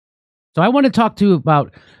So I want to talk to you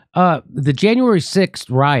about the January 6th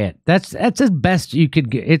riot. That's as best you could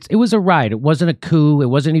get. It was a riot. It wasn't a coup. It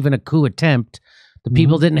wasn't even a coup attempt. The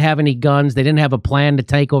people didn't have any guns. They didn't have a plan to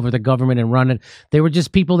take over the government and run it. They were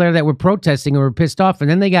just people there that were protesting and were pissed off. And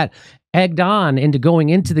then they got egged on into going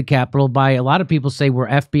into the Capitol by a lot of people say were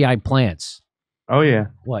FBI plants. Oh, yeah.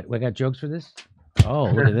 What? We got jokes for this? Oh,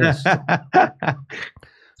 look at this.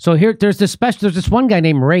 So here, there's this one guy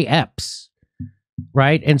named Ray Epps,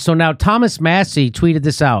 right? And so now Thomas Massey tweeted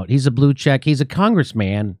this out. He's a blue check. He's a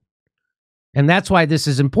congressman. And that's why this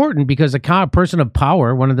is important, because a person of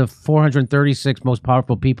power, one of the 436 most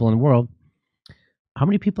powerful people in the world. How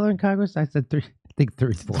many people are in Congress? I said I think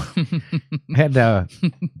 34. And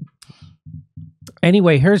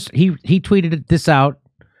anyway, he tweeted this out,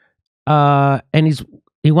 and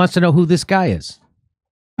he wants to know who this guy is.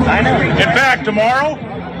 I know. In fact, tomorrow,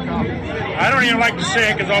 I don't even like to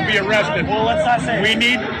say it because I'll be arrested. Well, let's not say it.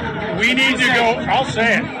 We need to go. I'll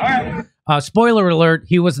say it. All right. Spoiler alert,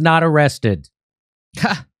 he was not arrested.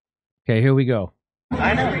 Okay, here we go.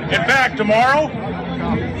 I know. In fact, tomorrow,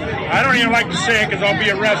 I don't even like to say it because I'll be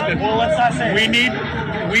arrested. Well, let's not say it.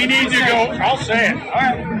 We need to go. I'll say it. All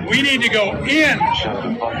right. We need to go in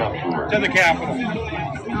to the Capitol.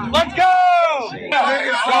 Let's go!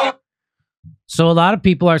 So a lot of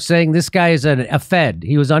people are saying this guy is a Fed.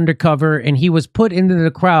 He was undercover, and he was put into the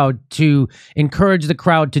crowd to encourage the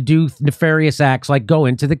crowd to do nefarious acts like go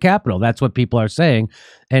into the Capitol. That's what people are saying.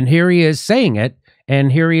 And here he is saying it,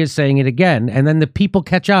 and here he is saying it again. And then the people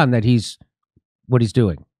catch on that what he's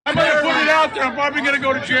doing. I'm going to put it out there. I'm probably going to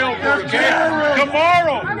go to jail for it, okay?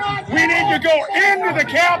 Tomorrow, we need to go into the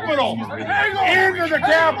Capitol. Into the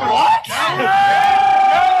Capitol.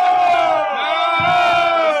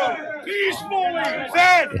 Peacefully.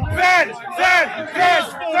 Fed.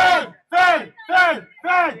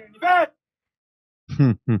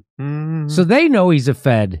 So they know he's a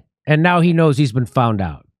Fed, and now he knows he's been found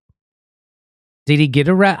out. Did he get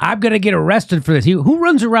arrested? I'm going to get arrested for this. Who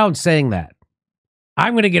runs around saying that?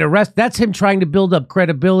 I'm going to get arrested. That's him trying to build up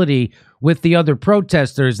credibility with the other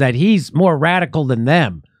protesters that he's more radical than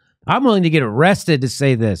them. I'm willing to get arrested to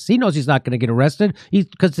say this. He knows he's not going to get arrested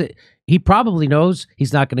because he probably knows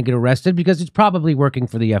he's not going to get arrested because he's probably working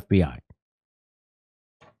for the FBI.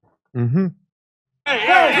 Mm-hmm.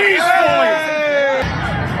 Peacefully.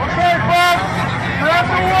 Okay, folks, spread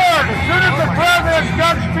the word. As soon as the president's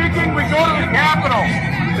done speaking, we go to the Capitol.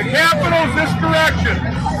 The Capitol's this direction.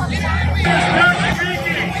 Done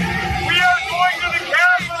speaking. We are going to the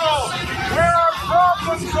Capitol, where our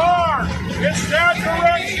problems are. It's that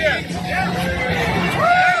direction.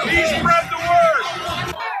 He spread the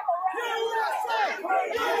word.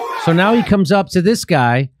 So now he comes up to this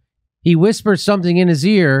guy. He whispers something in his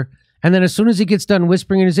ear, and then as soon as he gets done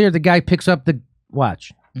whispering in his ear, the guy picks up the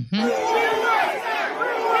watch. Mm-hmm.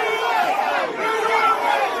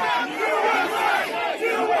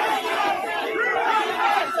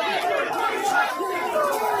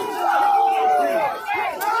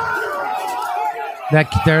 That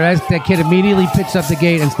kid immediately picks up the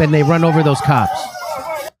gate, and then they run over those cops.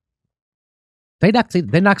 They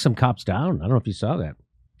knock some cops down. I don't know if you saw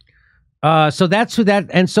that. So that's who that.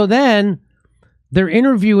 And so then they're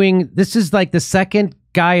interviewing. This is like the second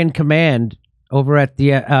guy in command over at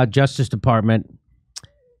the Justice Department,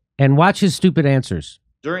 and watch his stupid answers.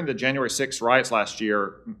 During the January 6th riots last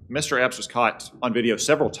year, Mr. Epps was caught on video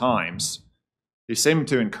several times. He seemed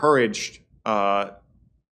to encourage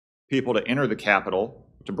people to enter the Capitol,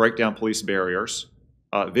 to break down police barriers.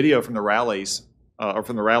 Video from the rallies, or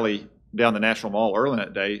from the rally down the National Mall early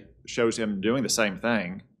that day, shows him doing the same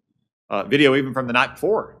thing. Video even from the night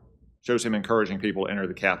before shows him encouraging people to enter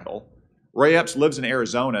the Capitol. Ray Epps lives in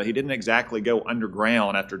Arizona. He didn't exactly go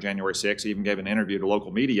underground after January 6th. He even gave an interview to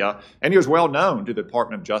local media, and he was well known to the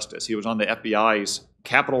Department of Justice. He was on the FBI's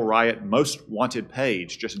Capitol Riot Most Wanted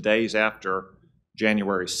page just days after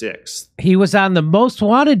January 6th. He was on the Most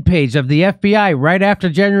Wanted page of the FBI right after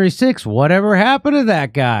January 6th. Whatever happened to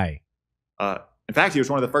that guy? In fact, he was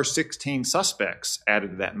one of the first 16 suspects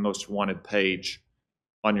added to that Most Wanted page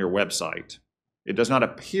on your website. It does not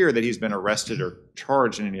appear that he's been arrested or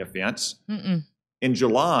charged in any offense. Mm-mm. In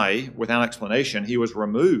July, without explanation, he was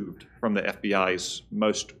removed from the FBI's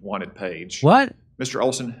Most Wanted page. What? Mr.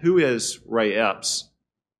 Olson, who is Ray Epps,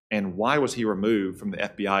 and why was he removed from the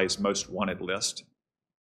FBI's Most Wanted list?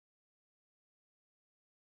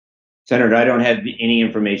 Senator, I don't have any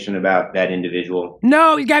information about that individual.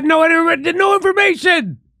 No, he got no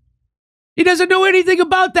information. He doesn't know anything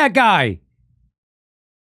about that guy.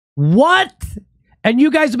 What? And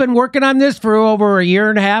you guys have been working on this for over a year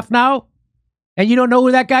and a half now? And you don't know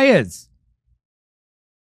who that guy is?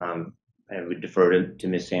 I would defer to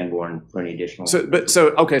Ms. Sanborn for any additional. So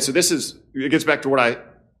this is, it gets back to what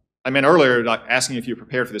I meant earlier, like asking if you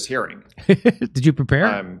prepared for this hearing. Did you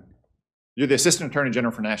prepare? You're the Assistant Attorney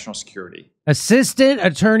General for National Security. Assistant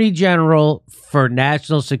Attorney General for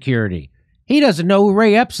National Security. He doesn't know who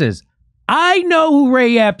Ray Epps is. I know who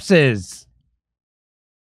Ray Epps is.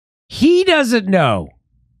 He doesn't know.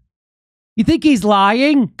 You think he's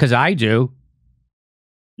lying? Because I do.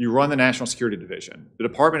 You run the National Security Division. The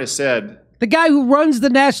department has said... The guy who runs the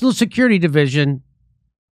National Security Division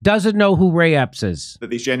doesn't know who Ray Epps is. ...that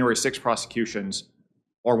these January 6 prosecutions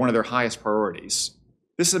are one of their highest priorities.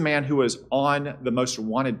 This is a man who was on the most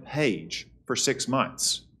wanted page for 6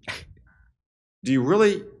 months. Do you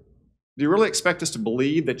really expect us to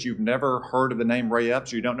believe that you've never heard of the name Ray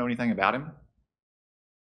Epps or you don't know anything about him?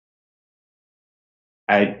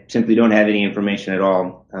 I simply don't have any information at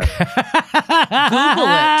all. Google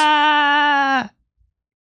it.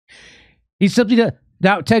 He simply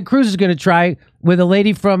now Ted Cruz is going to try with a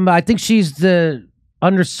lady from I think she's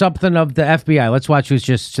under something of the FBI. Let's watch who's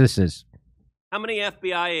this is. How many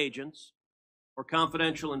FBI agents or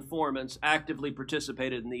confidential informants actively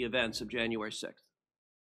participated in the events of January 6th?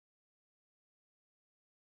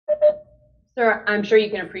 Sir, I'm sure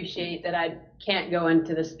you can appreciate that I can't go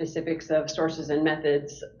into the specifics of sources and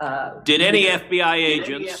methods. Did any FBI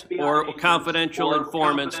agents or confidential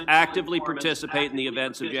informants actively participate in the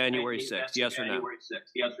events of January 6th? Yes or no?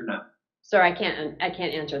 Sir, I can't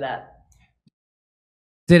answer that.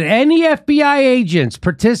 Did any FBI agents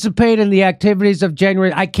participate in the activities of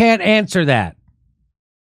January? I can't answer that.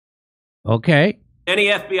 Okay. Any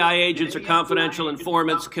FBI agents or confidential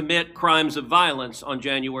informants commit crimes of violence on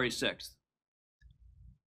January 6th?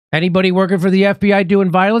 Anybody working for the FBI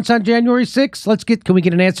doing violence on January 6th? Can we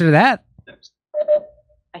get an answer to that?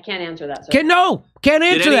 I can't answer that, sir. Can't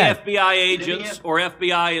answer that. Did any FBI agents or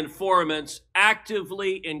FBI informants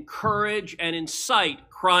actively encourage and incite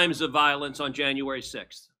crimes of violence on January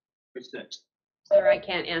 6th? Sir, I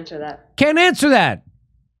can't answer that. Can't answer that.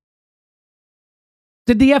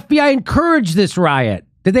 Did the FBI encourage this riot?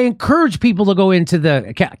 Did they encourage people to go into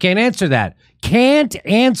the... Can't answer that. Can't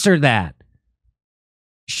answer that.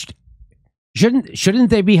 Shouldn't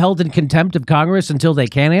they be held in contempt of Congress until they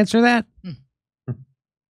can answer that?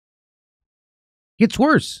 Gets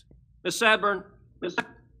worse. Ms. Sadburn,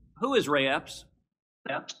 who is Ray Epps?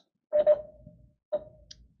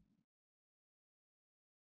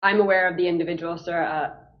 I'm aware of the individual,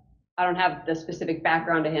 sir. I don't have the specific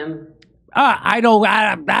background to him. I don't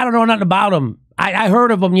know nothing about him. I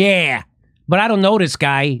heard of him, yeah. But I don't know this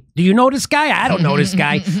guy. Do you know this guy? I don't know this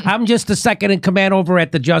guy. I'm just the second in command over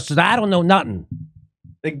at the Justice. I don't know nothing.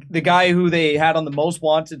 The guy who they had on the most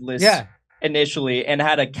wanted list initially and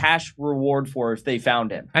had a cash reward for if they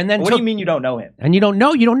found him. And then what do you mean you don't know him? And you don't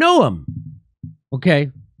know him. Okay.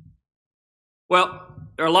 Well,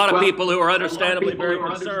 there are a lot of people who are understandably very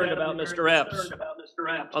concerned about Mr. Epps.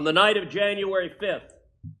 On the night of January 5th,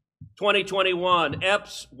 2021,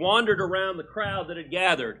 Epps wandered around the crowd that had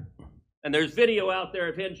gathered. And there's video out there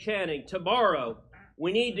of him chanting, "Tomorrow,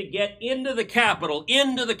 we need to get into the Capitol,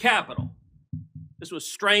 into the Capitol." This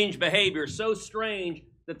was strange behavior, so strange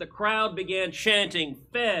that the crowd began chanting,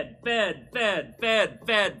 "Fed, Fed, Fed, Fed,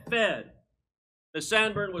 Fed, Fed." Ms.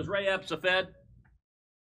 Sandburn, was Ray Epps a Fed?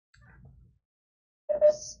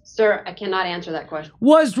 Sir, I cannot answer that question.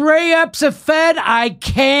 Was Ray Epps a Fed? I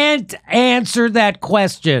can't answer that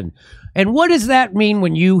question. And what does that mean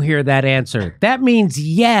when you hear that answer? That means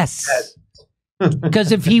yes.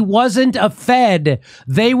 Because if he wasn't a Fed,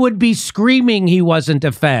 they would be screaming he wasn't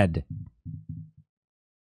a Fed.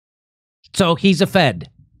 So he's a Fed.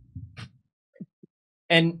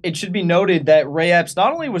 And it should be noted that Ray Epps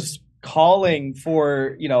not only was calling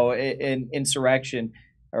for, an insurrection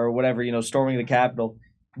or whatever, storming the Capitol,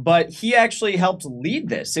 but he actually helped lead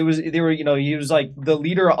this. He was like the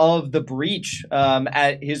leader of the breach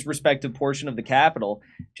at his respective portion of the Capitol.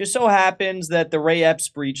 Just so happens that the Ray Epps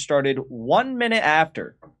breach started 1 minute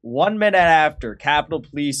after Capitol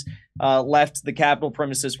Police left the Capitol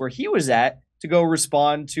premises where he was at to go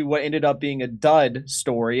respond to what ended up being a dud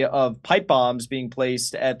story of pipe bombs being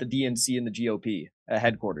placed at the DNC and the GOP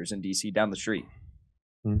headquarters in DC down the street.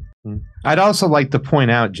 Mm-hmm. I'd also like to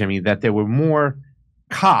point out, Jimmy, that there were more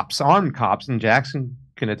armed cops, and Jackson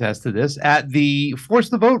can attest to this, at the Force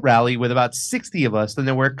the Vote rally with about 60 of us than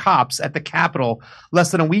there were cops at the Capitol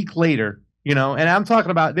less than a week later, and I'm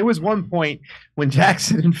talking about, there was one point when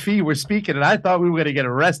Jackson and Fee were speaking, and I thought we were going to get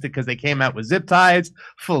arrested because they came out with zip ties,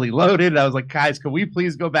 fully loaded, and I was like, guys, can we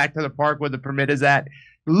please go back to the park where the permit is at?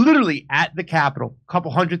 Literally at the Capitol, a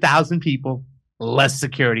couple 100,000 people, less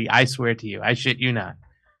security, I swear to you, I shit you not.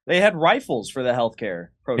 They had rifles for the healthcare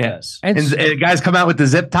protests. And And guys come out with the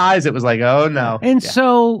zip ties. It was like, oh no. And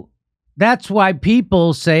so that's why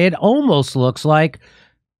people say it almost looks like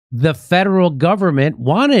the federal government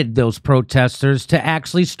wanted those protesters to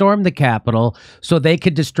actually storm the Capitol so they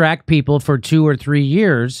could distract people for 2 or 3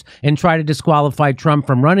 years and try to disqualify Trump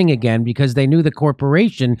from running again, because they knew the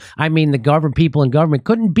corporation, I mean the government, people in government,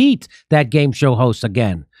 couldn't beat that game show host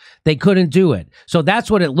again. They couldn't do it. So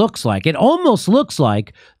that's what it looks like. It almost looks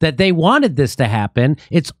like that they wanted this to happen.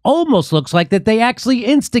 It almost looks like that they actually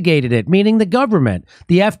instigated it, meaning the government,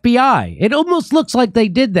 the FBI. It almost looks like they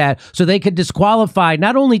did that so they could disqualify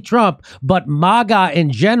not only Trump, but MAGA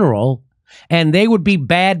in general. And they would be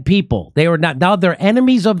bad people. They were not, now they're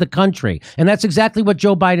enemies of the country. And that's exactly what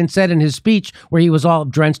Joe Biden said in his speech, where he was all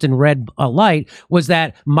drenched in red light, was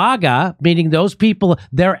that MAGA, meaning those people,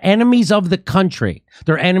 they're enemies of the country.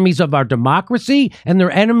 They're enemies of our democracy, and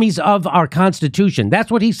they're enemies of our Constitution. That's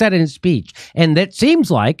what he said in his speech. And that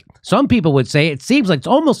seems like, some people would say, it seems like, it's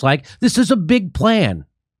almost like this is a big plan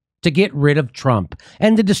to get rid of Trump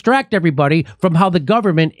and to distract everybody from how the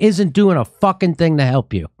government isn't doing a fucking thing to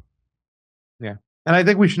help you. Yeah. And I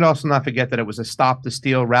think we should also not forget that it was a Stop the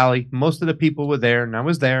Steal rally. Most of the people were there, and I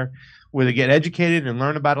was there, where they get educated and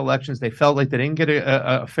learn about elections. They felt like they didn't get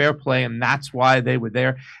a fair play, and that's why they were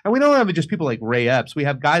there. And we don't have just people like Ray Epps. We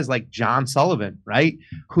have guys like John Sullivan, right,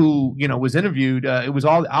 who, you know, was interviewed. It was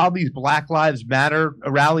all these Black Lives Matter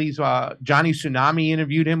rallies. Johnny Tsunami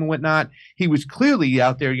interviewed him and whatnot. He was clearly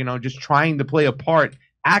out there, you know, just trying to play a part,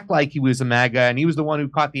 act like he was a MAGA, and he was the one who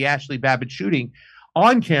caught the Ashley Babbitt shooting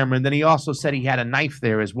on camera, and then he also said he had a knife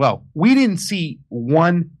there as well. We didn't see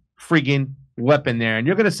one friggin' weapon there, and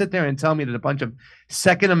you're going to sit there and tell me that a bunch of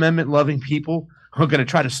Second Amendment loving people are going to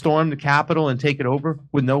try to storm the Capitol and take it over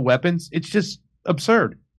with no weapons? It's just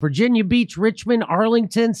absurd. Virginia Beach, Richmond,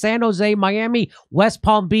 Arlington, San Jose, Miami, West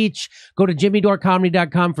Palm Beach. Go to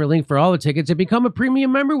jimmydorecomedy.com for a link for all the tickets and become a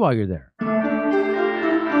premium member while you're there.